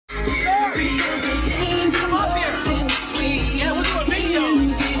Come up here. Yeah, we'll do a video.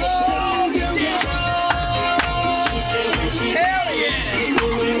 Oh, shit. Hell yeah.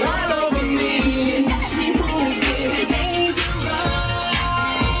 Right over me.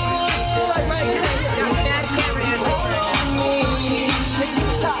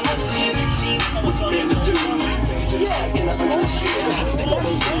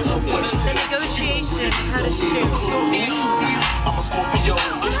 The negotiation, how to shoot. I'm a Scorpio,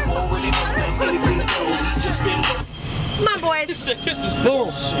 already know anything else. Just been. Come on, boys. This is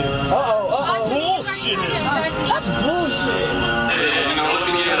bullshit. Bullshit. That's bullshit. Hey, now let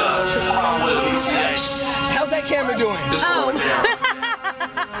me get How's that camera doing? Oh.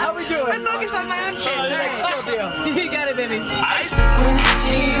 How we doing? I'm focused on my own shit. ELECTRIK SCORPIO. You got it, baby. Ice. When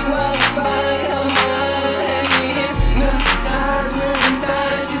she walked by,